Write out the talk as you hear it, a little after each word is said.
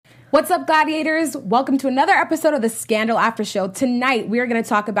What's up, gladiators? Welcome to another episode of the Scandal After Show. Tonight, we are going to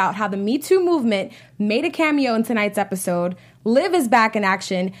talk about how the Me Too movement made a cameo in tonight's episode. Liv is back in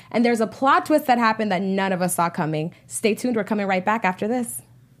action, and there's a plot twist that happened that none of us saw coming. Stay tuned. We're coming right back after this.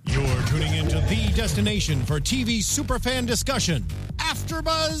 You're tuning into the destination for TV superfan discussion,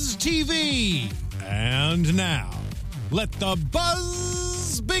 AfterBuzz TV. And now, let the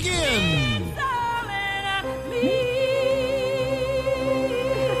buzz begin. Okay.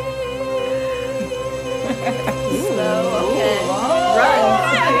 Run.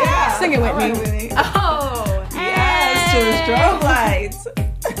 Yeah. Sing it with me. Oh, yes, to the strobe lights.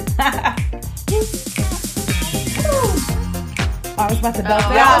 I was about to belt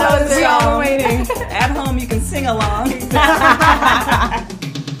it yeah, out. we all waiting. At home, you can sing along. Okay,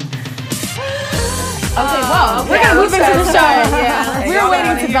 well, we're going to move into the show. Yeah. We're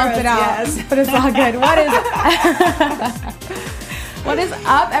waiting to belt it out, yes. but it's all good. What is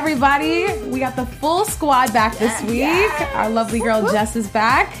up, everybody? We got the full squad back this week. Yes. Our lovely girl Jess is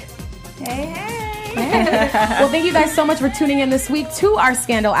back. Hey. Well, thank you guys so much for tuning in this week to our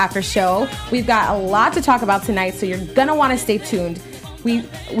Scandal After Show. We've got a lot to talk about tonight, so you're going to want to stay tuned. We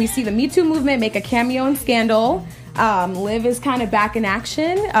see the Me Too movement make a cameo in Scandal. Liv is kind of back in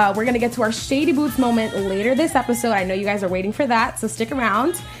action. We're going to get to our Shady Boots moment later this episode. I know you guys are waiting for that, so stick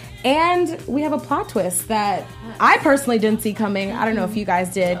around. And we have a plot twist that I personally didn't see coming. I don't know if you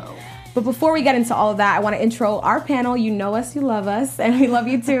guys did. But before we get into all of that, I want to intro our panel. You know us, you love us, and we love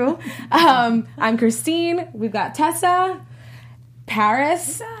you too. I'm Christine. We've got Tessa,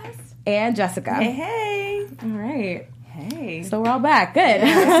 Paris, and Jessica. Hey. All right. Hey. So we're all back. Good.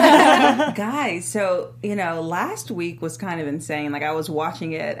 Guys, so, last week was kind of insane. Like, I was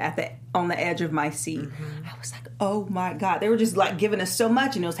watching it on the edge of my seat. Mm-hmm. I was like, oh my God. They were just like giving us so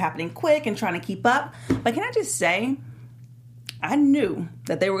much, and it was happening quick and trying to keep up. But can I just say, I knew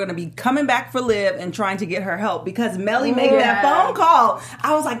that they were going to be coming back for Liv and trying to get her help because Melly made that phone call.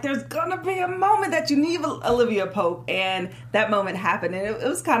 I was like, there's going to be a moment that you need Olivia Pope. And that moment happened. And it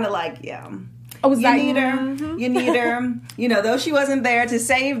was kind of like, yeah. You need her. Mm-hmm. You need her. Though she wasn't there to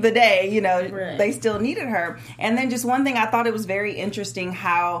save the day, right. They still needed her. And then just one thing, I thought it was very interesting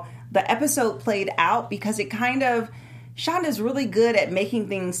how the episode played out because it kind of, Shonda's really good at making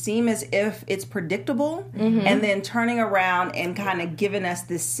things seem as if it's predictable and then turning around and kind of giving us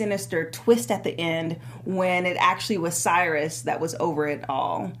this sinister twist at the end when it actually was Cyrus that was over it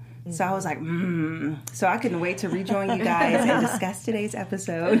all. So I was like, So I couldn't wait to rejoin you guys and discuss today's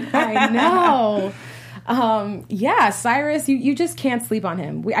episode. I know. Cyrus, you just can't sleep on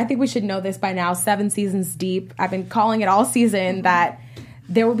him. I think we should know this by now, 7 seasons deep. I've been calling it all season that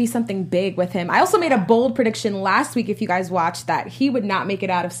there will be something big with him. I also made a bold prediction last week, if you guys watched, that he would not make it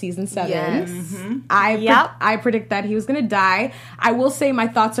out of season 7. Yes. Mm-hmm. I predict that he was going to die. I will say my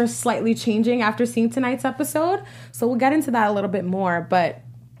thoughts are slightly changing after seeing tonight's episode, so we'll get into that a little bit more, but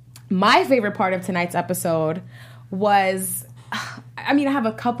my favorite part of tonight's episode was, I have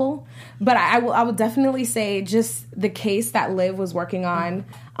a couple, but I will definitely say just the case that Liv was working on,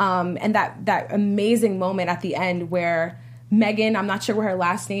 and that amazing moment at the end where Megan, I'm not sure what her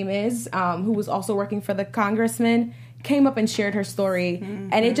last name is, who was also working for the congressman, came up and shared her story,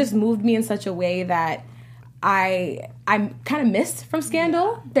 and it just moved me in such a way that I'm kind of missed from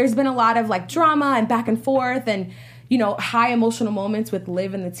Scandal. There's been a lot of drama and back and forth and high emotional moments with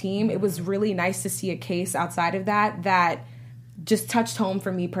Liv and the team. It was really nice to see a case outside of that just touched home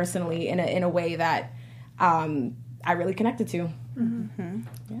for me personally in a way that I really connected to. Mm-hmm.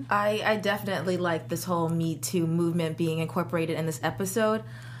 Yeah. I definitely like this whole Me Too movement being incorporated in this episode.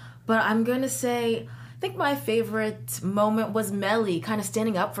 But I'm going to say, I think my favorite moment was Melly kind of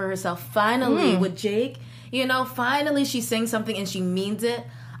standing up for herself finally with Jake. Finally she's saying something and she means it.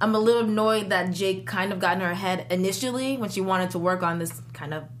 I'm a little annoyed that Jake kind of got in her head initially when she wanted to work on this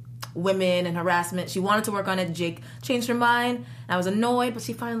kind of women and harassment. She wanted to work on it. Jake changed her mind. I was annoyed, but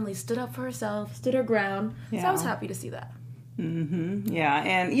she finally stood up for herself, stood her ground. Yeah. So I was happy to see that. Mm-hmm. Yeah,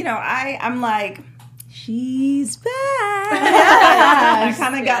 and I'm like, she's back. I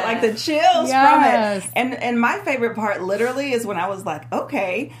kind of got the chills from it. And my favorite part literally is when I was like,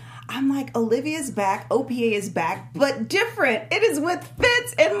 okay, I'm like, Olivia's back, OPA is back, but different. It is with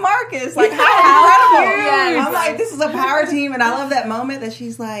Fitz and Marcus. How incredible. Yes. I'm like, this is a power team, and I love that moment that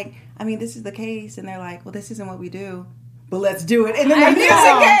she's like, this is the case, and they're like, well, this isn't what we do, but let's do it. And then the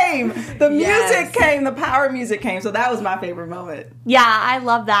music came. The music came. The power music came. So that was my favorite moment. Yeah, I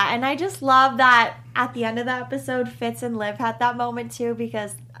love that. And I just love that at the end of the episode, Fitz and Liv had that moment too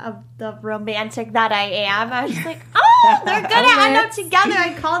because of the romantic that I am. I was just like, oh! They're gonna end up together.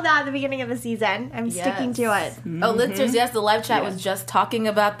 I called that at the beginning of the season. I'm sticking to it. Oh, Lipsters, yes, the live chat was just talking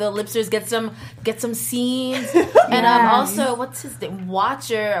about the Lipsters. Get some scenes. And also, what's his name?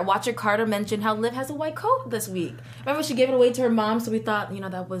 Watcher Carter mentioned how Liv has a white coat this week. Remember, she gave it away to her mom, so we thought,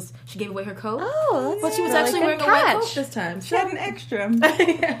 she gave away her coat. Oh, but she was actually wearing a white coat this time. She had an extra.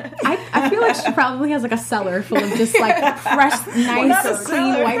 I feel like she probably has like a cellar full of just like fresh, nice,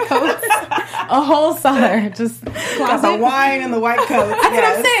 clean white coats. A whole cellar, just got the wine and the white coats. That's what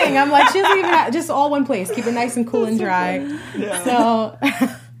I'm saying. I'm like, she doesn't even have, just all one place. Keep it nice and cool and dry. Yeah. So,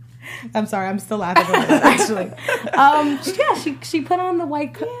 I'm sorry, I'm still laughing about that, actually. She put on the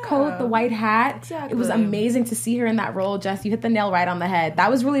white coat, the white hat. Exactly. It was amazing to see her in that role, Jess. You hit the nail right on the head. That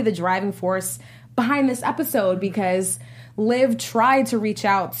was really the driving force behind this episode, because Liv tried to reach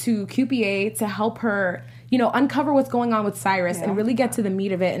out to QPA to help her, uncover what's going on with Cyrus and really get to the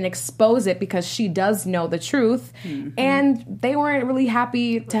meat of it and expose it, because she does know the truth. Mm-hmm. And they weren't really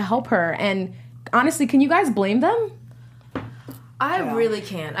happy to help her. And honestly, can you guys blame them? I really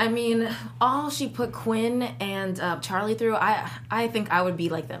can't. I mean, all she put Quinn and Charlie through, I think I would be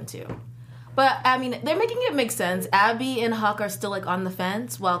like them too. But, I mean, they're making it make sense. Abby and Huck are still, like, on the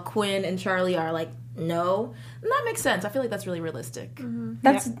fence, while Quinn and Charlie are, like, no. And that makes sense. I feel like that's really realistic. Mm-hmm.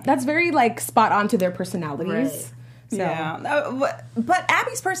 That's very, like, spot on to their personalities. Right. So. Yeah, but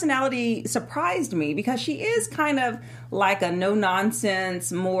Abby's personality surprised me, because she is kind of like a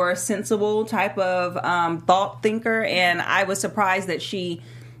no-nonsense, more sensible type of thought thinker, and I was surprised that she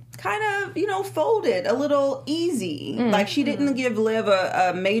kind of, folded a little easy. Like, she didn't give Liv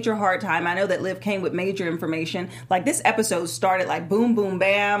a major hard time. I know that Liv came with major information. Like, this episode started like boom, boom,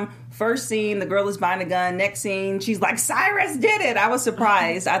 bam. First scene, the girl is buying a gun. Next scene, she's like, Cyrus did it. I was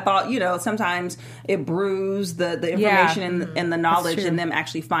surprised. I thought, sometimes it brews the information and the knowledge and them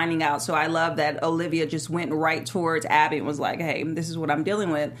actually finding out. So I love that Olivia just went right towards Abby and was like, hey, this is what I'm dealing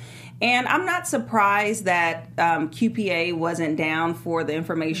with. And I'm not surprised that QPA wasn't down for the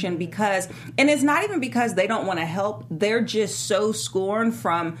information, because, and it's not even because they don't want to help. They're just so scorned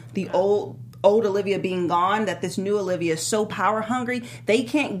from the old Olivia being gone, that this new Olivia is so power hungry, they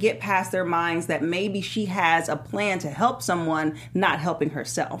can't get past their minds that maybe she has a plan to help someone, not helping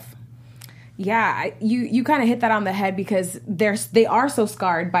herself. Yeah, you kind of hit that on the head, because they are so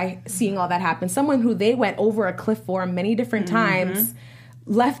scarred by seeing all that happen. Someone who they went over a cliff for many different times,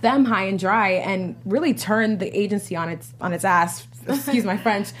 left them high and dry, and really turned the agency on its ass. Excuse my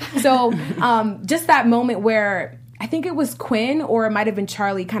French. So just that moment where I think it was Quinn, or it might have been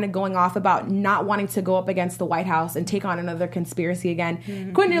Charlie, kind of going off about not wanting to go up against the White House and take on another conspiracy again.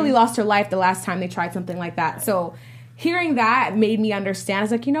 Mm-hmm. Quinn nearly lost her life the last time they tried something like that. So hearing that made me understand. I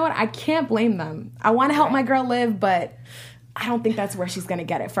was like, you know what? I can't blame them. I want to help my girl Liv, but I don't think that's where she's going to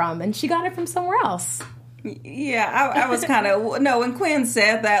get it from. And she got it from somewhere else. Yeah, I was kind of, no, when Quinn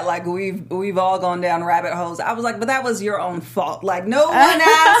said that, like, we've all gone down rabbit holes, I was like, but that was your own fault. Like, no one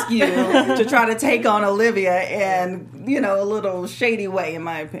asked you to try to take on Olivia in, a little shady way, in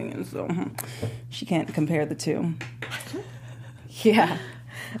my opinion. So she can't compare the two. Yeah.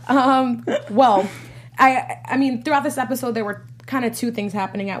 Well, I mean, throughout this episode, there were kind of two things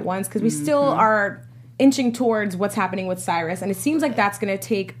happening at once, because we still are inching towards what's happening with Cyrus, and it seems like that's going to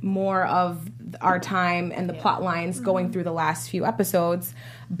take more of our time and the plot lines going through the last few episodes.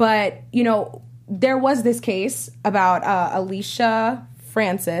 But there was this case about Alicia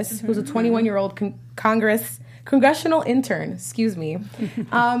Francis, who's a 21-year-old congressional intern,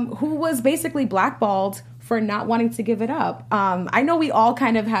 who was basically blackballed for not wanting to give it up. I know we all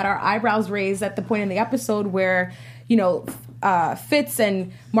kind of had our eyebrows raised at the point in the episode where Fitz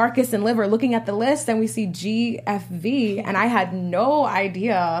and Marcus and Liv are looking at the list, and we see GFV, and I had no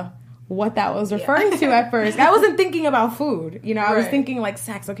idea what that was referring to at first. I wasn't thinking about food. I was thinking like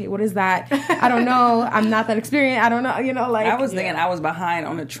sex. Okay, what is that? I don't know. I'm not that experienced. I don't know. Like I was thinking I was behind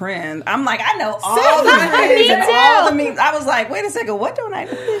on the trend. I'm like, I know all the trends and all the memes. I was like, wait a second, what don't I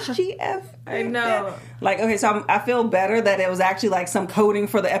know this GF? I know. Like, okay, so I feel better that it was actually like some coding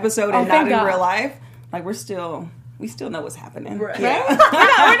for the episode and not in real life. Like we still know what's happening. Right. Yeah.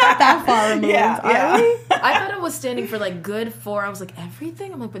 we're not that far removed, are we? I thought it was standing for like good for. I was like,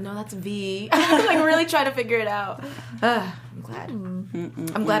 everything? I'm like, but no, that's V. I'm like really trying to figure it out. I'm glad.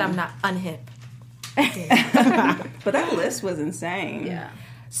 I'm glad I'm not unhip. But that list was insane. Yeah.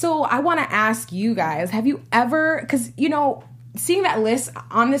 So I want to ask you guys, have you ever, because, seeing that list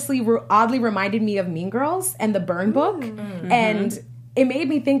honestly oddly reminded me of Mean Girls and the Burn book. And it made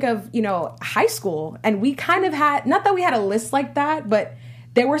me think of, high school. And we kind of had, not that we had a list like that, but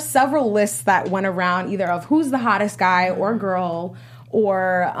there were several lists that went around either of who's the hottest guy or girl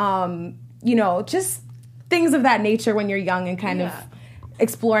or, just things of that nature when you're young and kind of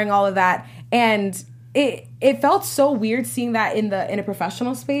exploring all of that. And it felt so weird seeing that in a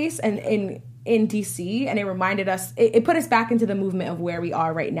professional space and in DC, and it reminded us, it put us back into the movement of where we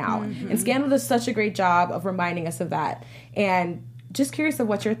are right now. And Scandal does such a great job of reminding us of that. And just curious of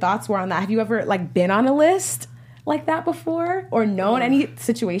what your thoughts were on that. Have you ever been on a list like that before, or known any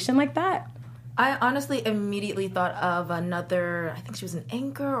situation like that? I honestly immediately thought of another, I think she was an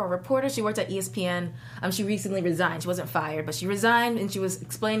anchor or reporter. She worked at ESPN. She recently resigned. She wasn't fired, but she resigned, and she was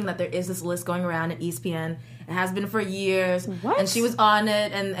explaining that there is this list going around at ESPN. It has been for years. What? And she was on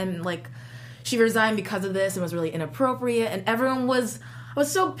it, and she resigned because of this and was really inappropriate. And everyone was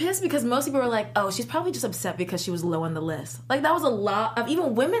so pissed because most people were like, oh, she's probably just upset because she was low on the list. That was a lot of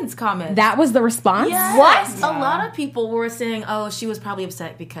even women's comments. That was the response? Yes. What? A lot of people were saying, oh, she was probably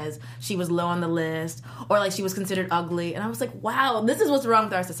upset because she was low on the list, or she was considered ugly. And I was like, wow, this is what's wrong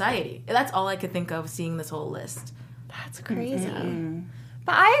with our society. That's all I could think of seeing this whole list. That's crazy.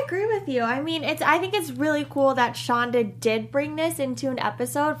 But I agree with you. I mean, I think it's really cool that Shonda did bring this into an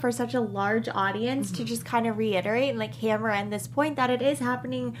episode for such a large audience to just kind of reiterate and hammer in this point that it is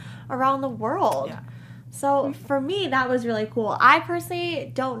happening around the world. Yeah. So for me, that was really cool. I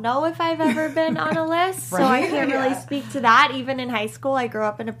personally don't know if I've ever been on a list, so I can't really speak to that. Even in high school, I grew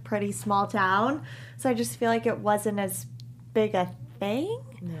up in a pretty small town, so I just feel like it wasn't as big a thing.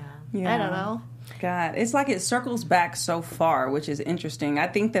 Yeah. I don't know. God, it's it circles back so far, which is interesting. I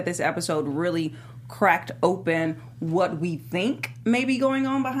think that this episode really cracked open what we think may be going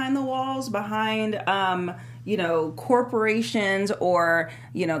on behind the walls, behind, corporations or,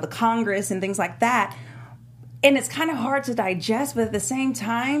 the Congress and things like that. And it's kind of hard to digest, but at the same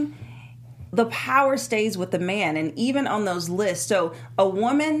time, the power stays with the man. And even on those lists, so a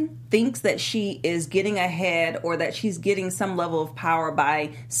woman thinks that she is getting ahead or that she's getting some level of power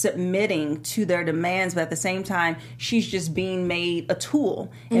by submitting to their demands, but at the same time, she's just being made a tool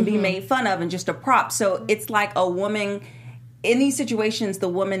and being made fun of and just a prop. So it's like a woman, in these situations, the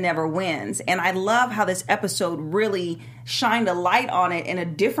woman never wins. And I love how this episode really shined a light on it in a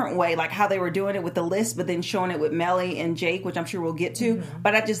different way, like how they were doing it with the list, but then showing it with Melly and Jake, which I'm sure we'll get to.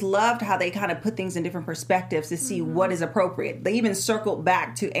 But I just loved how they kind of put things in different perspectives to see what is appropriate. They even circled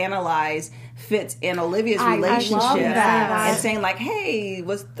back to analyze Fitz and Olivia's relationship and saying hey,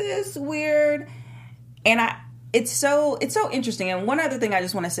 was this weird? And it's so interesting. And one other thing I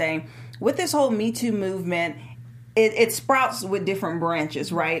just want to say, with this whole Me Too movement, it sprouts with different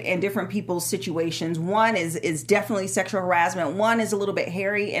branches, right? And different people's situations. One is definitely sexual harassment. One is a little bit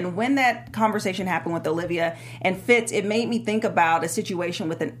hairy. And when that conversation happened with Olivia and Fitz, it made me think about a situation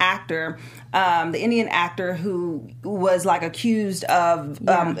with an actor, the Indian actor who was accused of,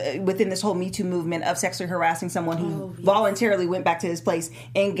 within this whole Me Too movement, of sexually harassing someone who voluntarily went back to his place,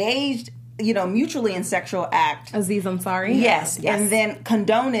 engaged mutually in sexual act. Aziz Ansari. Yes. And then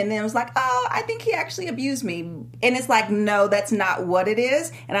condoned it. And then it was I think he actually abused me. And it's no, that's not what it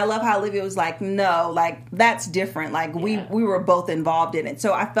is. And I love how Olivia was no, that's different. We were both involved in it.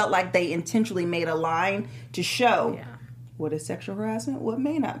 So I felt like they intentionally made a line to show what is sexual harassment, what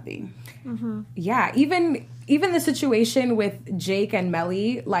may not be. Yeah. Even the situation with Jake and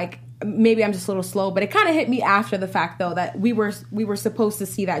Melly, maybe I'm just a little slow, but it kind of hit me after the fact, though, that we were supposed to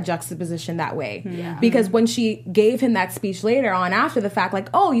see that juxtaposition that way. Yeah. Because when she gave him that speech later on after the fact,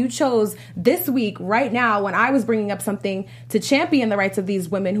 oh, you chose this week right now when I was bringing up something to champion the rights of these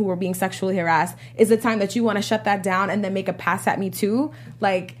women who were being sexually harassed, is the time that you want to shut that down and then make a pass at me too?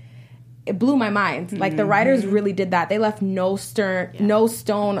 It blew my mind. The writers really did that. They left no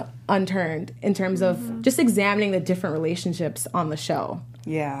stone unturned in terms of just examining the different relationships on the show.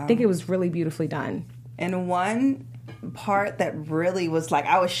 Yeah. I think it was really beautifully done. And one part that really was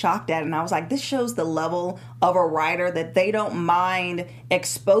I was shocked at, and I was this shows the level of a writer that they don't mind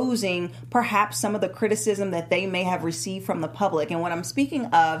exposing perhaps some of the criticism that they may have received from the public. And what I'm speaking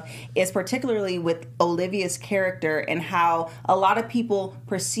of is particularly with Olivia's character and how a lot of people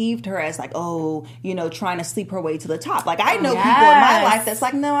perceived her as trying to sleep her way to the top. I know people in my life that's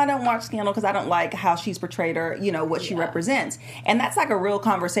no, I don't watch Scandal because I don't like how she's portrayed or what she represents. And that's a real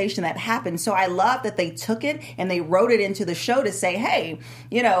conversation that happened. So I love that they took it and they wrote it into the show to say, hey,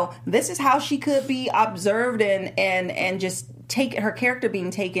 this is how she could be observed and just take her character being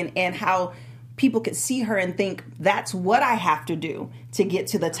taken, and how people could see her and think that's what I have to do to get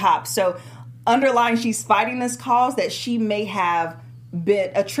to the top. So underlying, she's fighting this cause that she may have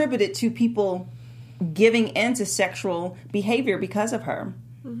been attributed to people giving into sexual behavior because of her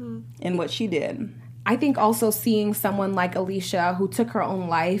and what she did. I think also seeing someone like Alicia, who took her own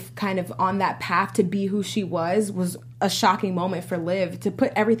life kind of on that path to be who she was a shocking moment for Liv, to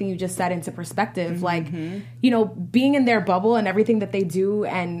put everything you just said into perspective. Mm-hmm. Like, you know, being in their bubble and everything that they do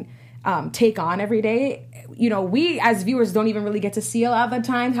and take on every day, you know, we as viewers don't even really get to see a lot of the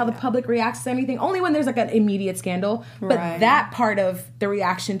time how the public reacts to anything, only when there's like an immediate scandal. But that part of the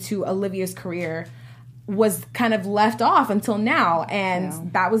reaction to Olivia's career was kind of left off until now,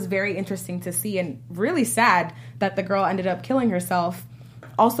 and that was very interesting to see, and really sad that the girl ended up killing herself.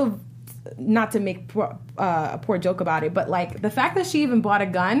 Also, not to make a poor joke about it, but like the fact that she even bought a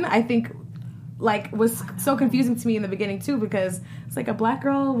gun, I think like was so confusing to me in the beginning too, because it's like a black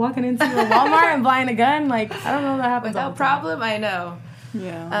girl walking into a Walmart and buying a gun. Like, I don't know if that happens without problem. I know.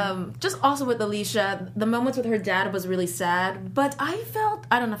 Yeah. Just also with Alicia, the moments with her dad was really sad, but I felt,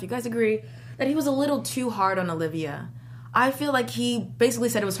 I don't know if you guys agree, that he was a little too hard on Olivia. I feel like he basically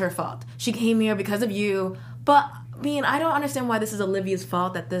said it was her fault. She came here because of you. But, I mean, I don't understand why this is Olivia's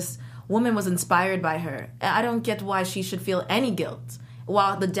fault that this woman was inspired by her. I don't get why she should feel any guilt,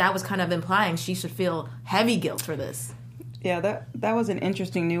 while the dad was kind of implying she should feel heavy guilt for this. Yeah, that was an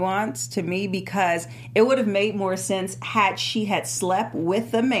interesting nuance to me, because it would have made more sense had she had slept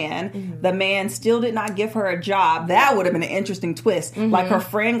with the man. Mm-hmm. The man still did not give her a job. That would have been an interesting twist. Mm-hmm. Like, her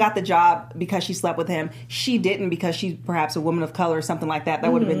friend got the job because she slept with him. She didn't because she's perhaps a woman of color or something like that.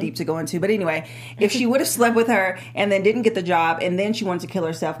 That would have been deep to go into. But anyway, if she would have slept with her and then didn't get the job and then she wanted to kill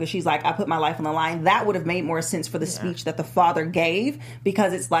herself because she's like, I put my life on the line, that would have made more sense for the speech that the father gave,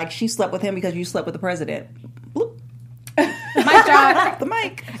 because it's like, she slept with him because you slept with the president. Bloop. Mic drop. The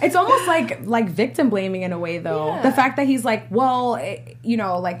mic. It's almost like victim blaming in a way, though. Yeah. The fact that he's like, well, you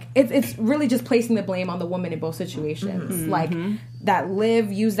know, like it's really just placing the blame on the woman in both situations. Mm-hmm. Like that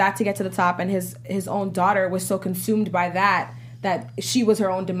Liv used that to get to the top, and his own daughter was so consumed by that she was her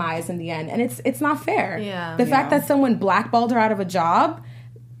own demise in the end, and it's not fair. Yeah. The fact that someone blackballed her out of a job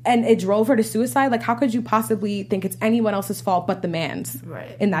and it drove her to suicide. Like, how could you possibly think it's anyone else's fault but the man's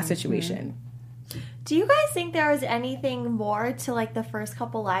in that situation? Mm-hmm. Do you guys think there was anything more to, like, the first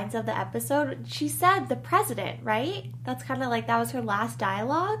couple lines of the episode? She said the president, right? That's kind of like, that was her last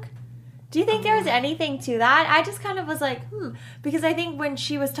dialogue. Do you think there was anything to that? I just kind of was like, because I think when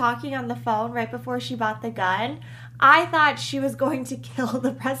she was talking on the phone right before she bought the gun, I thought she was going to kill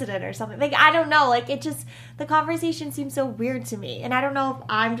the president or something. Like, I don't know. Like, it just, the conversation seems so weird to me. And I don't know if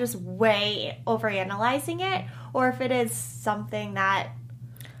I'm just way overanalyzing it, or if it is something that...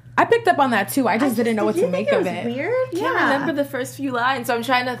 I picked up on that too. I just didn't know what to make of it. Weird. I can't remember the first few lines, so I'm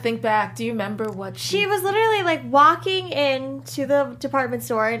trying to think back. Do you remember what she was literally like walking into the department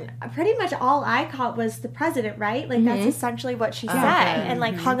store, and pretty much all I caught was the president, right? Like that's essentially what she said, and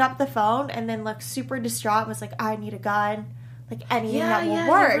like hung up the phone, and then looked super distraught and was like, "I need a gun." Like anything that will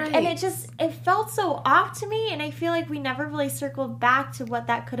work. Right. And it felt so off to me, and I feel like we never really circled back to what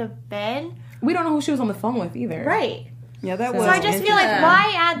that could have been. We don't know who she was on the phone with either. Right. Yeah, that was. So I just feel like,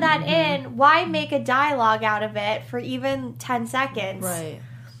 why add that in? Why make a dialogue out of it for even 10 seconds? Right.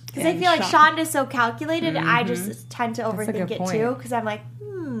 Because I feel like Shonda's so calculated, I just tend to overthink it too. Because I'm like,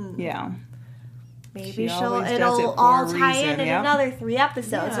 yeah. Maybe it'll all tie in another 3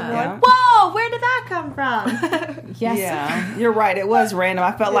 episodes. And we're like, whoa, where did that come from? Yes. Yeah, you're right. It was random.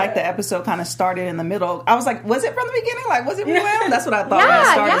 I felt like the episode kind of started in the middle. I was like, was it from the beginning? Like, was it real? That's what I thought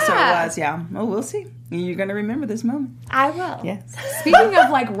when it started. So it was, Oh, we'll see. You're going to remember this moment. I will. Yes. Speaking of,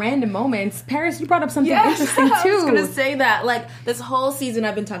 like, random moments, Paris, you brought up something interesting, too. I was going to say that. Like, this whole season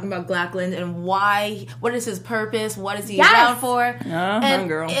I've been talking about Glackland and what is his purpose? What is he around for? And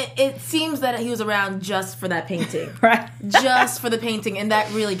girl. It seems that he was around just for that painting. Right. Just for the painting. And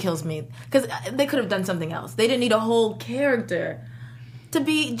that really kills me. Because they could have done something else. They didn't need a whole character to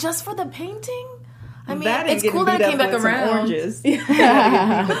be just for the painting. I mean, it's cool that it came back around. Oranges. With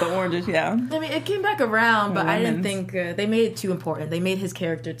the oranges, I mean, it came back around, but I didn't think they made it too important. They made his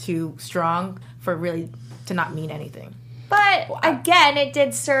character too strong for really to not mean anything. But again, it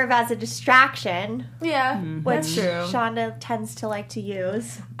did serve as a distraction. Yeah, which Shonda tends to like to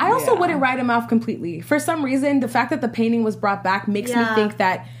use. I also wouldn't write him off completely. For some reason, the fact that the painting was brought back makes me think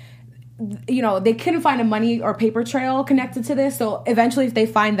that, you know, they couldn't find a money or paper trail connected to this. So eventually, if they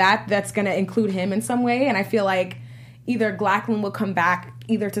find that, that's going to include him in some way. And I feel like either Glackland will come back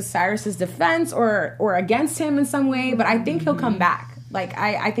either to Cyrus's defense or against him in some way. But I think he'll come back. Like,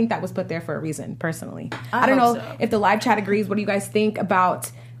 I think that was put there for a reason, personally. I don't know if the live chat agrees. What do you guys think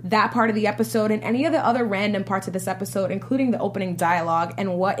about that part of the episode and any of the other random parts of this episode, including the opening dialogue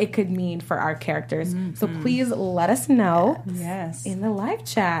and what it could mean for our characters. So please let us know in the live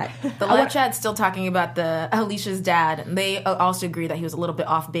chat. The live chat's still talking about Alicia's dad. They also agree that he was a little bit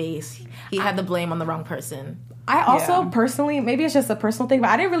off base. He had the blame on the wrong person. I also personally, maybe it's just a personal thing, but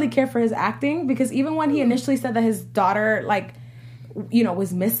I didn't really care for his acting because even when he initially said that his daughter, like, you know,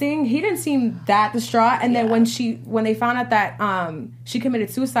 was missing, he didn't seem that distraught. And then when they found out that she committed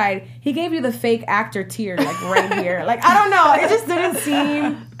suicide, he gave you the fake actor tear, like, right here. Like, I don't know, it just didn't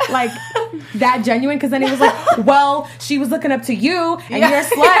seem like that genuine, because then he was like, well, she was looking up to you and you're a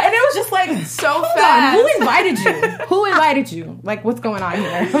slut, and it was just like, so fast. who invited you? Like, what's going on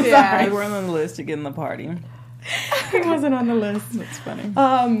here? I'm sorry. They weren't on the list to get in the party. He wasn't on the list. That's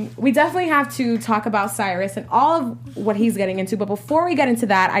funny. We definitely have to talk about Cyrus and all of what he's getting into. But before we get into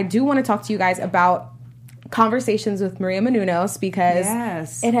that, I do want to talk to you guys about Conversations with Maria Menounos, because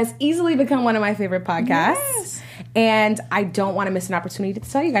it has easily become one of my favorite podcasts. And I don't want to miss an opportunity to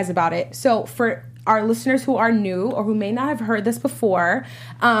tell you guys about it. So for our listeners who are new or who may not have heard this before,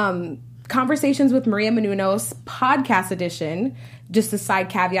 Conversations with Maria Menounos podcast edition. Just a side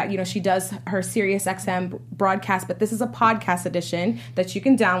caveat, you know, she does her Sirius XM broadcast, but this is a podcast edition that you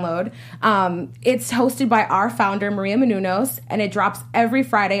can download. It's hosted by our founder, Maria Menounos, and it drops every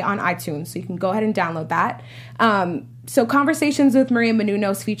Friday on iTunes, so you can go ahead and download that. So Conversations with Maria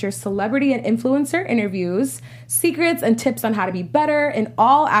Menounos features celebrity and influencer interviews, secrets and tips on how to be better in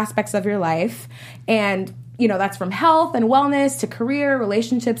all aspects of your life. And you know, that's from health and wellness to career,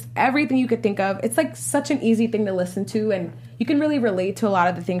 relationships, everything you could think of. It's like such an easy thing to listen to, and you can really relate to a lot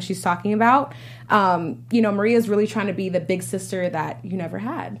of the things she's talking about. You know, Maria's really trying to be the big sister that you never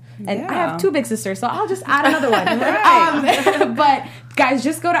had. And I have 2 big sisters, so I'll just add another one. But guys,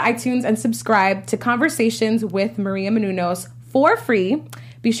 just go to iTunes and subscribe to Conversations with Maria Menounos for free.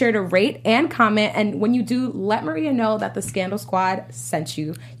 Be sure to rate and comment, and when you do, let Maria know that the Scandal Squad sent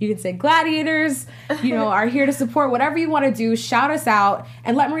you. You can say Gladiators, you know, are here to support, whatever you want to do. Shout us out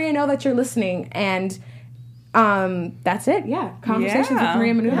and let Maria know that you're listening. And that's it. Yeah, Conversations with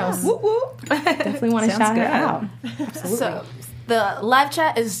Maria Menounos. Whoop, whoop. Definitely want to shout her out. Absolutely. So the live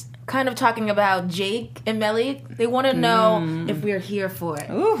chat is kind of talking about Jake and Melly. They want to know if we're here for it.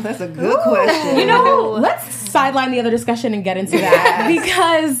 Ooh, that's a good question. You know, let's sideline the other discussion and get into that.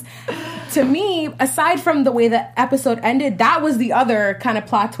 Because to me, aside from the way the episode ended, that was the other kind of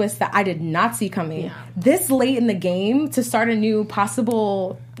plot twist that I did not see coming. Yeah. This late in the game to start a new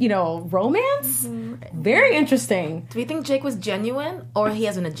possible, you know, romance? Very interesting. Do we think Jake was genuine or he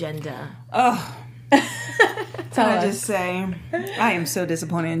has an agenda? Oh. Can I just say, I am so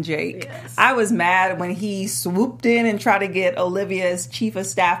disappointed in Jake. Yes. I was mad when he swooped in and tried to get Olivia's chief of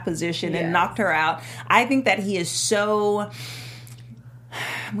staff position and knocked her out. I think that he is so,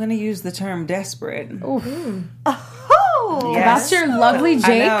 I'm going to use the term desperate. About your lovely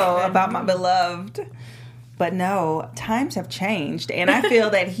Jake? I know, about my beloved. But no, times have changed. And I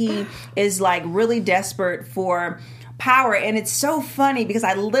feel that he is like really desperate for power. And it's so funny because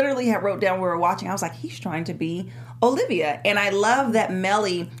I literally had wrote down, we were watching, I was like, he's trying to be Olivia. And I love that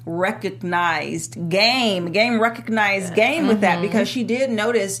Melly recognized game with that, because she did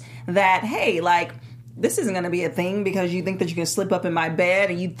notice that, hey, like, this isn't going to be a thing because you think that you can slip up in my bed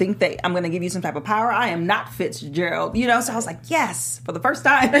and you think that I'm going to give you some type of power. I am not Fitzgerald, you know? So I was like, yes, for the first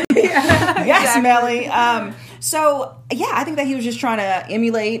time. Yes, exactly. Melly. So, yeah, I think that he was just trying to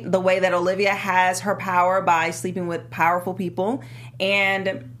emulate the way that Olivia has her power by sleeping with powerful people.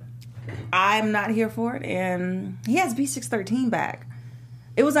 And I'm not here for it. And he has B613 back.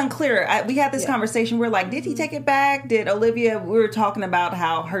 It was unclear. We had this conversation. We were like, did he take it back? Did Olivia? We were talking about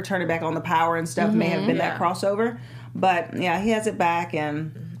how her turning back on the power and stuff may have been that crossover. But yeah, he has it back,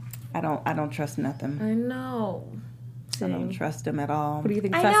 and I don't trust nothing. I know. I don't trust him at all. What do you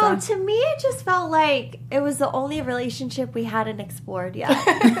think, I Tessa? know. To me, it just felt like it was the only relationship we hadn't explored yet.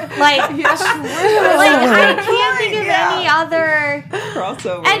 I can't think of any other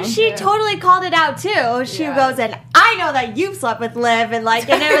crossover. And she totally called it out too. She goes, and I know that you've slept with Liv, and it was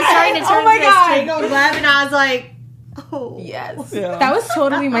starting to turn into this take on Liv, and I was like, oh yes, that was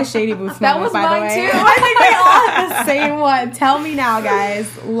totally my Shady Boots that moment, was by mine the way. too. I think we all had the same one. Tell me now,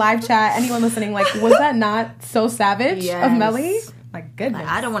 guys. Live chat. Anyone listening? Like, was that not so savage of Melly? My goodness.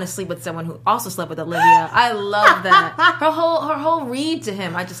 I don't want to sleep with someone who also slept with Olivia. I love that. Her whole read to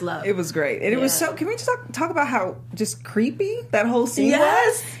him, I just love. It was great. And it was so, can we just talk about how just creepy that whole scene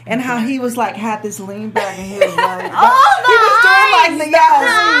was? And how he was like, had this lean back and he was like, he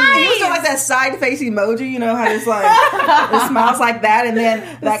was doing like that side face emoji, you know, how it's like, it smiles like that, and then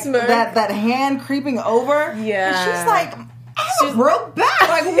that hand creeping over. Yeah. And she's like, a broke back.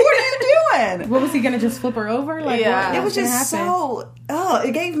 Like, what are you doing? What was he gonna just flip her over? Like, what It was just happen? so. Oh,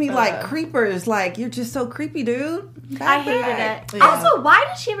 it gave me like creepers. Like, you're just so creepy, dude. I hated it. Yeah. Also, why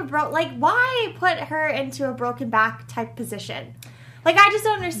did she have a why put her into a broken back type position? Like, I just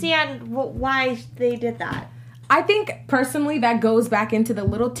don't understand why they did that. I think, personally, that goes back into the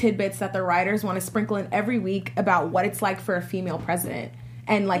little tidbits that the writers want to sprinkle in every week about what it's like for a female president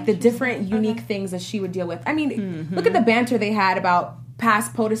and, like, the different unique things that she would deal with. I mean, look at the banter they had about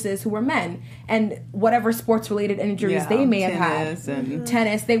past POTUSes who were men and whatever sports-related injuries they may have had.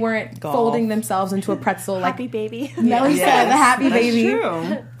 Tennis. They weren't folding themselves into a pretzel. Happy baby. Melly said the happy baby.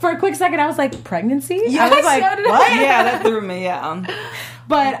 True. For a quick second, I was like, pregnancy? Yes, I was like, what? Yeah, that threw me,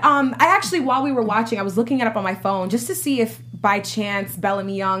 But I actually, while we were watching, I was looking it up on my phone just to see if by chance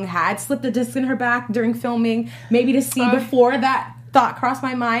Bellamy Young had slipped a disc in her back during filming, maybe to see before that thought crossed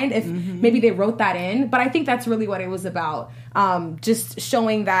my mind if maybe they wrote that in. But I think that's really what it was about, just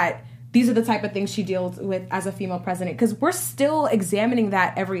showing that these are the type of things she deals with as a female president, because we're still examining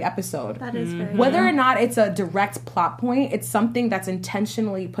that every episode. That is very Whether or not it's a direct plot point, it's something that's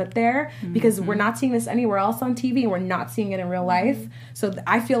intentionally put there because we're not seeing this anywhere else on TV. We're not seeing it in real life. So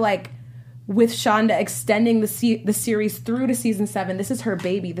I feel like with Shonda extending the series through to season 7, this is her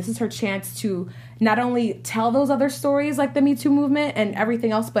baby. This is her chance to not only tell those other stories like the Me Too movement and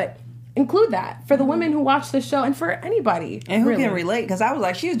everything else, but include that for the women who watch the show and for anybody. And who can relate, because I was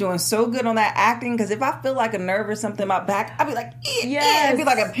like, she was doing so good on that acting, because if I feel like a nerve or something in my back, I'd be like, it'd be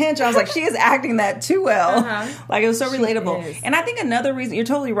like a pinch. I was like, she is acting that too well. Like, it was so relatable. And I think another reason, you're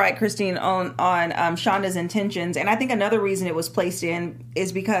totally right, Christine, on Shonda's intentions, and I think another reason it was placed in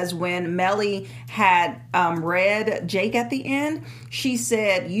is because when Melly had read Jake at the end, she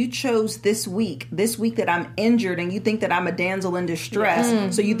said, you chose this week that I'm injured, and you think that I'm a damsel in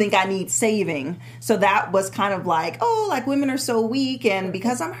distress, so you think I need saving. So that was kind of like, oh, like women are so weak, and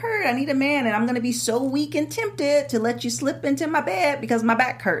because I'm hurt, I need a man, and I'm going to be so weak and tempted to let you slip into my bed because my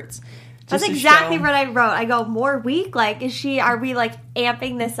back hurts. That's exactly what I wrote. I go, more weak? Like, are we like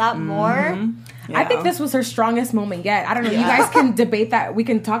amping this up more? Yeah. I think this was her strongest moment yet. I don't know. You guys can debate that. We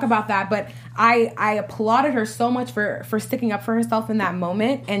can talk about that. But I applauded her so much for sticking up for herself in that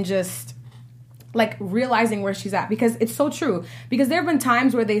moment and just like realizing where she's at, because it's so true. Because there have been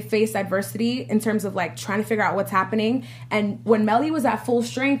times where they faced adversity in terms of like trying to figure out what's happening. And when Melly was at full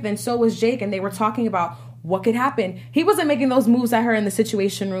strength, and so was Jake, and they were talking about what could happen. He wasn't making those moves at her in the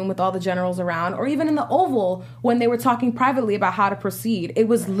Situation Room with all the generals around, or even in the Oval when they were talking privately about how to proceed. It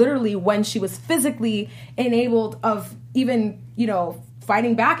was literally when she was physically enabled of even,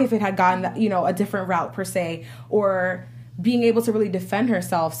 fighting back if it had gone, a different route per se, or being able to really defend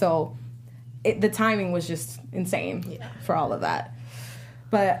herself. So the timing was just insane for all of that.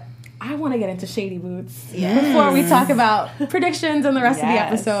 But I want to get into Shady Boots before we talk about predictions and the rest of the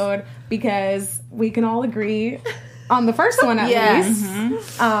episode, because we can all agree on the first one at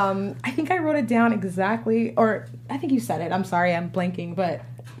least. I think I wrote it down exactly, or I think you said it. I'm sorry, I'm blanking, but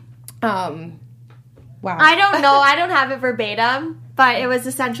wow. I don't know. I don't have it verbatim, but it was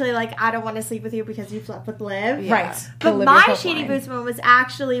essentially like, I don't want to sleep with you because you slept with Liv. Yeah. Right. But my Shady Boots moment was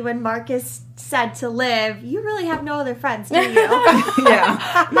actually when Marcus said to Liv, you really have no other friends, do you?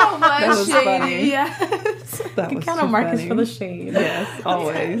 Not much. That was shady. funny. Yes. That was Count too on Marcus funny. for the shade. Yes,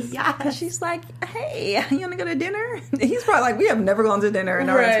 always. Yeah. She's like, hey, you want to go to dinner? He's probably like, we have never gone to dinner in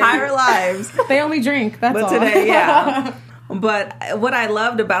our entire lives. They only drink, that's all. But today, But what I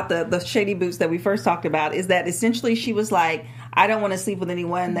loved about the Shady Boots that we first talked about is that essentially she was like, I don't want to sleep with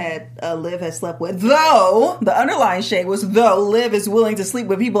anyone that Liv has slept with. Though, the underlying shade was, though Liv is willing to sleep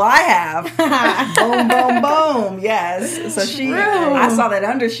with people I have. Boom, boom, boom. Yes. So I saw that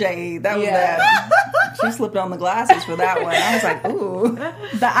undershade. That was that. She slipped on the glasses for that one. I was like, ooh.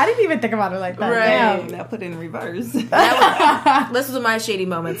 I didn't even think about it like that. Right. Damn. Now put it in reverse. This was my shady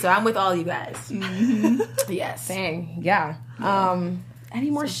moment, so I'm with all you guys. Yes. Dang. Yeah. Any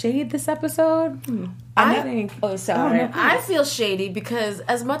more shade this episode? I think. Oh, sorry. I feel shady because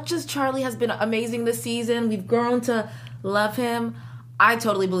as much as Charlie has been amazing this season, we've grown to love him. I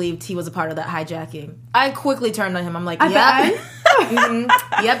totally believed he was a part of that hijacking. I quickly turned on him. I'm like, yep.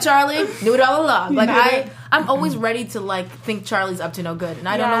 Yep, Charlie. Knew it all along. Like, I'm always ready to, like, think Charlie's up to no good. And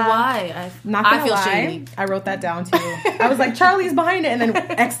I don't know why. I feel shady. I wrote that down, too. I was like, Charlie's behind it, and then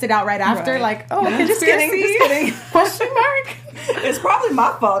X'd it out right after. Like, oh, just kidding. Question mark? It's probably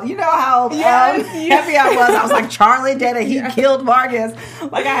my fault. You know how happy I was. I was like, Charlie did it. He killed Vargas.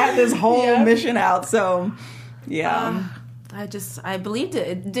 Like, I had this whole mission out. So, I believed it.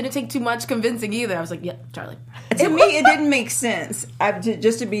 It didn't take too much convincing either. I was like, yeah, Charlie. To me, it didn't make sense.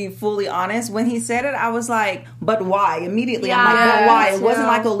 Just to be fully honest, when he said it, I was like, but why? Immediately, I'm like, but why? It wasn't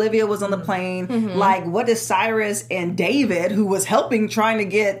like Olivia was on the plane. Like, what is Cyrus and David, who was helping trying to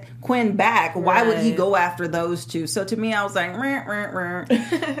get Quinn back, why would he go after those two? So to me, I was like, but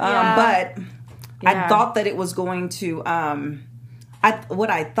I thought that it was going to... what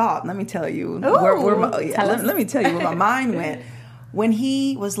I thought, let me tell you. Let me tell you where my mind went. When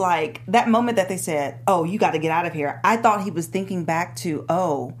he was like, that moment that they said, oh, you got to get out of here. I thought he was thinking back to,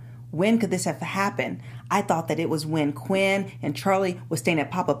 oh, when could this have happened? I thought that it was when Quinn and Charlie was staying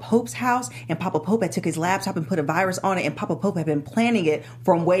at Papa Pope's house, and Papa Pope had took his laptop and put a virus on it, and Papa Pope had been planning it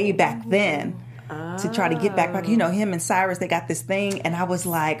from way back then. To try to get back, you know, him and Cyrus, they got this thing, and I was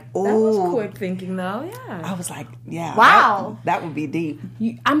like, oh. That was quick thinking, though, yeah. I was like, yeah. Wow. That would be deep.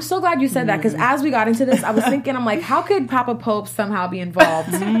 I'm so glad you said that, because as we got into this, I was thinking, I'm like, how could Papa Pope somehow be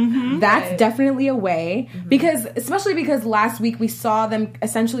involved? That's definitely a way, because, especially because last week we saw them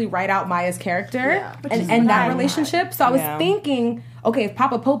essentially write out Maya's character and that relationship. So I was thinking, okay, if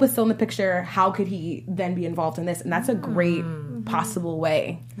Papa Pope is still in the picture, how could he then be involved in this? And that's a great possible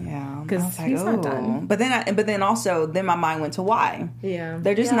way. Yeah, because he's not done. But then also my mind went to why. Yeah,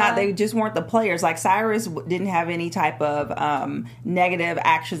 they're just not. They just weren't the players. Like Cyrus didn't have any type of negative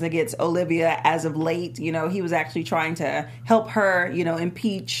actions against Olivia as of late. You know, he was actually trying to help her. You know,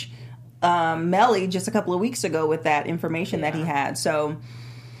 impeach Melly just a couple of weeks ago with that information that he had. So.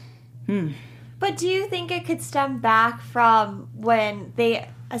 But do you think it could stem back from when they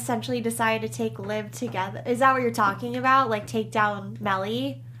essentially decided to take Liv together? Is that what you're talking about? Like take down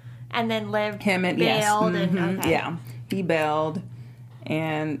Melly and then Liv bailed? And yeah, he bailed,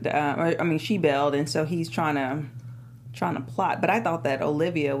 and she bailed, and so he's trying to plot. But I thought that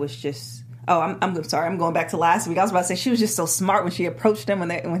Olivia was just. Oh, I'm sorry. I'm going back to last week. I was about to say she was just so smart when she approached him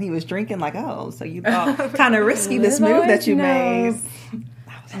when he was drinking. Like, oh, so you thought kind of risky this move that you made.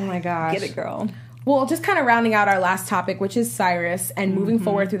 Oh my gosh. Get it, girl. Well, just kind of rounding out our last topic, which is Cyrus, and moving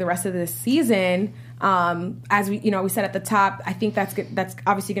forward through the rest of this season, as we said at the top, I think that's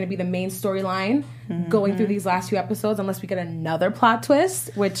obviously going to be the main storyline going through these last few episodes, unless we get another plot twist,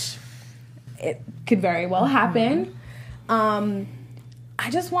 which it could very well happen. I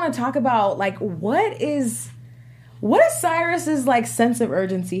just want to talk about, like, what is Cyrus's, like, sense of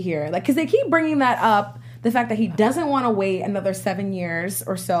urgency here? Like, because they keep bringing that up. The fact that he doesn't want to wait another 7 years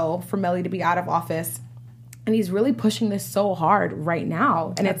or so for Melly to be out of office. And he's really pushing this so hard right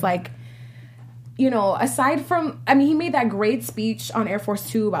now. And it's like, you know, aside from, I mean, he made that great speech on Air Force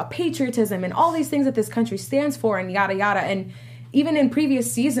 2 about patriotism and all these things that this country stands for and yada, yada. And even in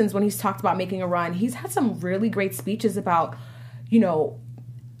previous seasons when he's talked about making a run, he's had some really great speeches about, you know,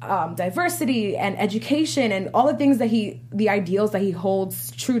 diversity and education and all the things that the ideals that he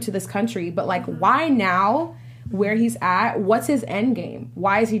holds true to this country. But like, why now, where he's at, what's his end game?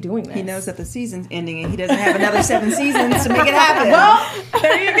 Why is he doing this? He knows that the season's ending and he doesn't have another 7 seasons to make it happen. Well,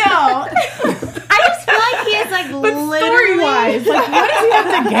 there you go. I just feel like he is like but story-wise, like, what does he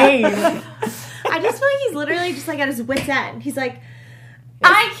have to gain? I just feel like he's literally just like at his wit's end. He's like,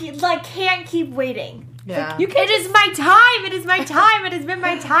 I can't keep waiting. Yeah. Like, it is my time. It is my time. It has been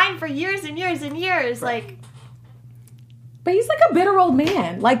my time for years and years and years. Like, but he's like a bitter old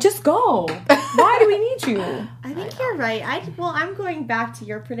man. Like, just go. Why do we need you? I think you're right. I'm going back to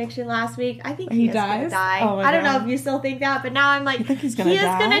your prediction last week. I think he is going to dies? die. Oh I don't know if you still think that, but now I'm like, he is going to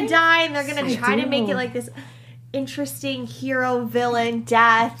die, and they're going to try to make it like this interesting hero villain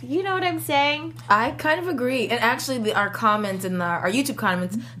death. You know what I'm saying? I kind of agree. And actually, our comments in our YouTube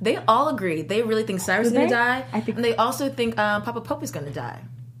comments, they all agree. They really think Cyrus is going to die. I think, and they also think Papa Pope is going to die.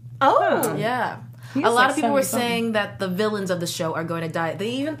 Oh. Yeah. A lot of people were saying that the villains of the show are going to die. They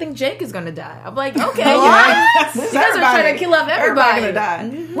even think Jake is going to die. I'm like, okay, you guys are trying to kill off everybody. Going to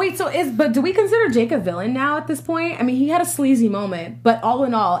die. Wait, but do we consider Jake a villain now at this point? I mean, he had a sleazy moment, but all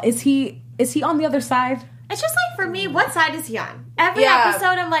in all, is he on the other side? It's just like, for me, what side is he on? Every episode,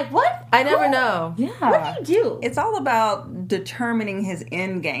 I'm like, what? I never know. Yeah. What do you do? It's all about determining his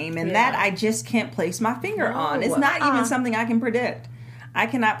end game, and that I just can't place my finger on. It's not even something I can predict. I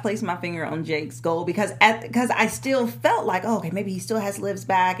cannot place my finger on Jake's goal because I still felt like, oh, okay, maybe he still has Liv's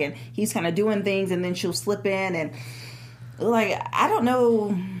back and he's kind of doing things, and then she'll slip in, and like, I don't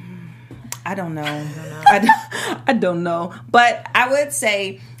know. I don't know. But I would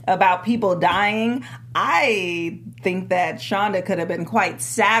say about people dying, I think that Shonda could have been quite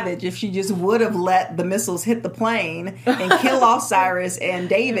savage if she just would have let the missiles hit the plane and kill off Cyrus and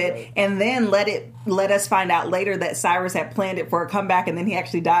David, and then let us find out later that Cyrus had planned it for a comeback and then he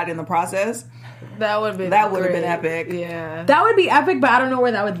actually died in the process. That would have been epic. Yeah. That would be epic, but I don't know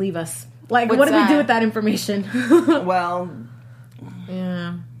where that would leave us. Like, what do we do with that information? Well,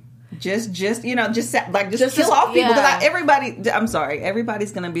 yeah. Just kill off people, because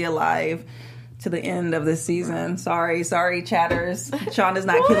everybody's gonna be alive to the end of this season. Sorry, chatters. Shonda's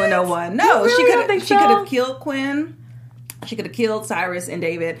not killing no one. No, really she could have killed Quinn. She could have killed Cyrus and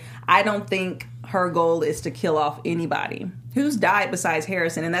David. I don't think her goal is to kill off anybody who's died besides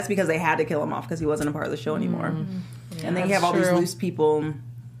Harrison, and that's because they had to kill him off because he wasn't a part of the show anymore. Yeah, and then you have all these loose people.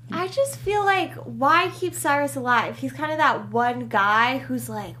 I just feel like, why keep Cyrus alive? He's kind of that one guy who's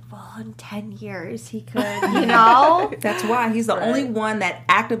like, well, in 10 years he could, you know? That's why he's the only one that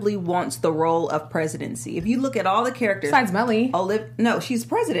actively wants the role of presidency. If you look at all the characters... Besides Melly. No, she's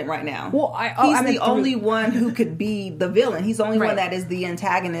president right now. Well, he's the only one who could be the villain. He's the only one that is the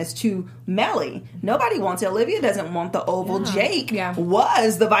antagonist to Melly. Nobody wants it. Olivia doesn't want the Oval. Jake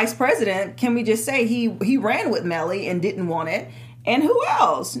was the vice president. Can we just say he ran with Melly and didn't want it? And who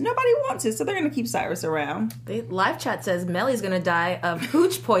else? Nobody wants it, so they're going to keep Cyrus around. Live chat says Melly's going to die of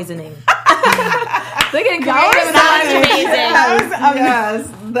hooch poisoning. They're going to create him. That's amazing.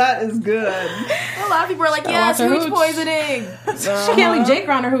 Yes, that is good. A lot of people are like, yes, hooch poisoning. She can't leave Jake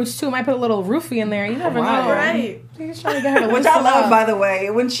around her hooch, too. Might put a little roofie in there. You never know. Right. He's trying to get her to Which I love, by the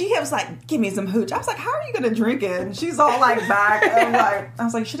way. When she was like, give me some hooch, I was like, how are you going to drink it? And she's all like back. I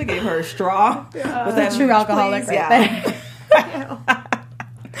was like, should have gave her a straw. With that true alcoholic right there.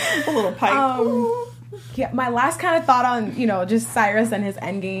 A little pipe. My last kind of thought on, just Cyrus and his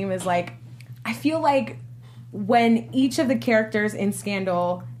endgame is like, I feel like when each of the characters in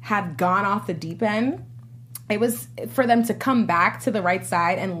Scandal have gone off the deep end, it was for them to come back to the right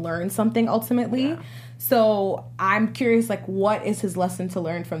side and learn something ultimately. Yeah. So I'm curious, like, what is his lesson to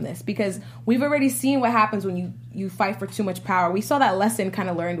learn from this? Because we've already seen what happens when you fight for too much power. We saw that lesson kind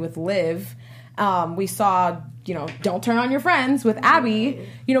of learned with Liv. We saw, don't turn on your friends with Abby.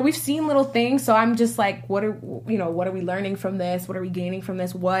 We've seen little things. So I'm just like, what are we learning from this? What are we gaining from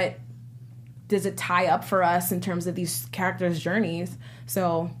this? What does it tie up for us in terms of these characters' journeys?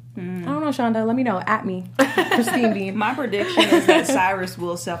 So I don't know, Shonda. Let me know. At me, Christine Bean. My prediction is that Cyrus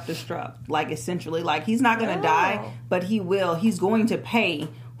will self-destruct. Like, essentially, like, he's not going to die, but he will. He's going to pay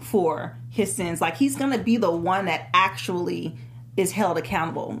for his sins. Like, he's going to be the one that actually is held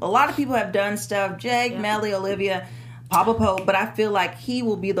accountable. A lot of people have done stuff, Jake, Melly, Olivia, Papa Pope, but I feel like he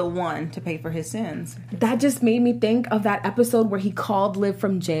will be the one to pay for his sins. That just made me think of that episode where he called Liv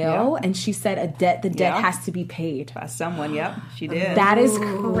from jail and she said the debt has to be paid. By someone, she did. That is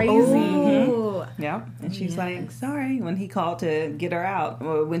crazy. Mm-hmm. Yep. And she's like, sorry, when he called to get her out,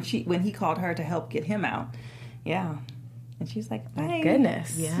 or when he called her to help get him out. Yeah. And she's like, bye. My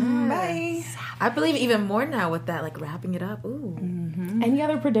goodness. Yeah. Bye. I believe even more now with that, like, wrapping it up. Ooh. Mm-hmm. Any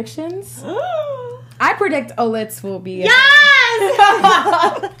other predictions? I predict Olitz will be...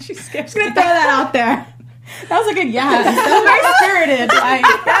 Yes! She's scared. She's going to throw that out there. That was a good yes. That was very spirited. Like,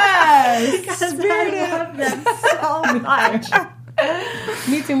 yes. Because I love them so much.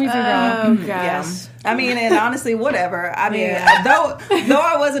 Me too, girl. Oh, gosh. Yeah. I mean, and honestly, whatever. I mean, though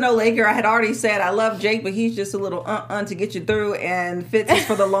I wasn't a Laker, I had already said I love Jake, but he's just a little to get you through, and Fitz is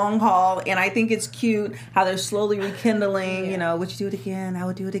for the long haul. And I think it's cute how they're slowly rekindling, would you do it again? I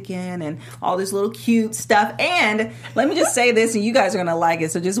would do it again, and all this little cute stuff. And let me just say this, and you guys are going to like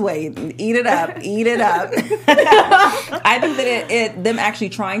it, so just wait. Eat it up. Eat it up. I think that them actually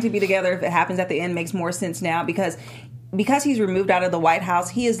trying to be together, if it happens at the end, makes more sense now, because he's removed out of the White House,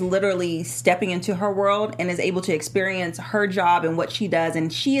 he is literally stepping into her world and is able to experience her job and what she does.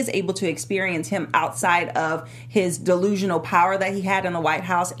 And she is able to experience him outside of his delusional power that he had in the White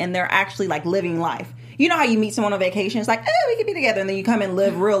House. And they're actually like living life. You know how you meet someone on vacation, it's like, oh, we could be together. And then you come and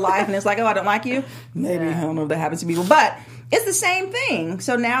live real life and it's like, oh, I don't like you. Maybe, I don't know if that happens to people. But it's the same thing.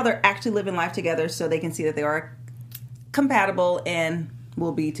 So now they're actually living life together so they can see that they are compatible and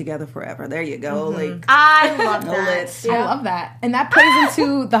will be together forever. There you go. Mm-hmm. Like, I love that. I love that. And that plays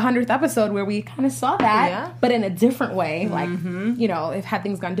into the 100th episode where we kind of saw that, but in a different way. Like, if had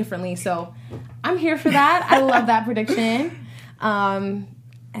things gone differently. So I'm here for that. I love that prediction. And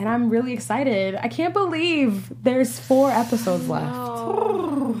I'm really excited. I can't believe there's 4 episodes left.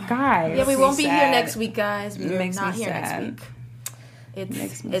 Oh, guys. Yeah, we won't be here next week, guys. We're not here sad.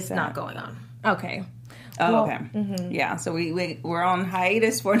 next week. It's not going on. Okay. Oh, okay. Mm-hmm. Yeah, so we're on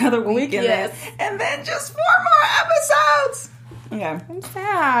hiatus for another week, and then just 4 more episodes. Okay. I'm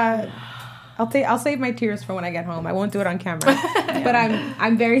sad. I'll save my tears for when I get home. I won't do it on camera. But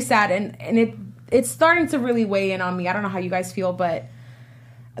I'm very sad, and it's starting to really weigh in on me. I don't know how you guys feel, but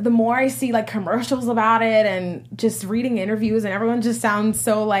the more I see like commercials about it and just reading interviews, and everyone just sounds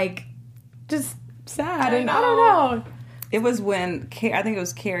so like just sad, and I don't know. It was when I think it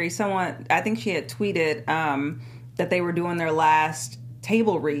was Carrie. Someone, I think she had tweeted that they were doing their last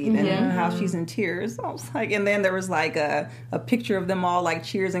table read and how she's in tears. I was like, and then there was like a picture of them all like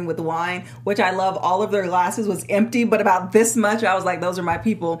cheersing with wine, which I love. All of their glasses was empty, but about this much. I was like, those are my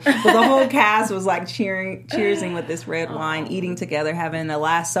people. But the whole cast was like cheersing with this red wine, eating together, having a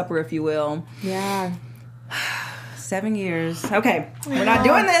last supper, if you will. Yeah. 7 years. Okay, we're not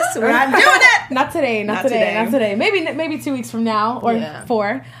doing this. We're not doing it. Not today. Maybe 2 weeks from now or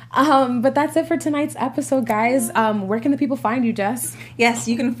 4. But that's it for tonight's episode, guys. Where can the people find you, Jess? Yes,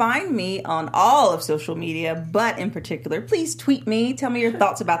 you can find me on all of social media, but in particular, please tweet me. Tell me your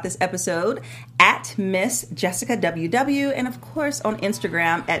thoughts about this episode at Miss Jessica WW, and of course on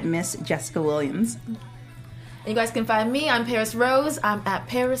Instagram at Miss Jessica Williams. And you guys can find me. I'm Paris Rose. I'm at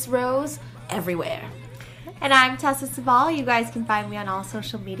Paris Rose everywhere. And I'm Tessa Saval. You guys can find me on all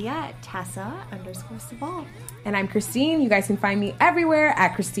social media at Tessa_Saval. And I'm Christine. You guys can find me everywhere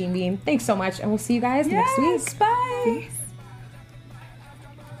at Christine Bean. Thanks so much, and we'll see you guys next week. Bye.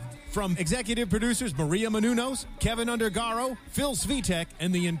 From executive producers Maria Menounos, Kevin Undergaro, Phil Svitek,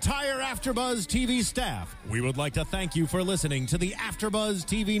 and the entire AfterBuzz TV staff, we would like to thank you for listening to the AfterBuzz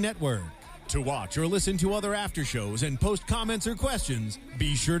TV network. To watch or listen to other after shows and post comments or questions,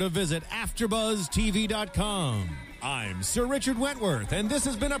 be sure to visit AfterBuzzTV.com. I'm Sir Richard Wentworth, and this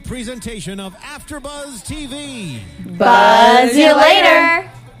has been a presentation of AfterBuzz TV. Buzz you later.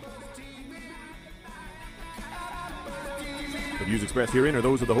 The views expressed herein are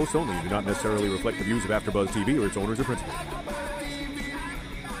those of the hosts only and do not necessarily reflect the views of AfterBuzz TV or its owners or principals.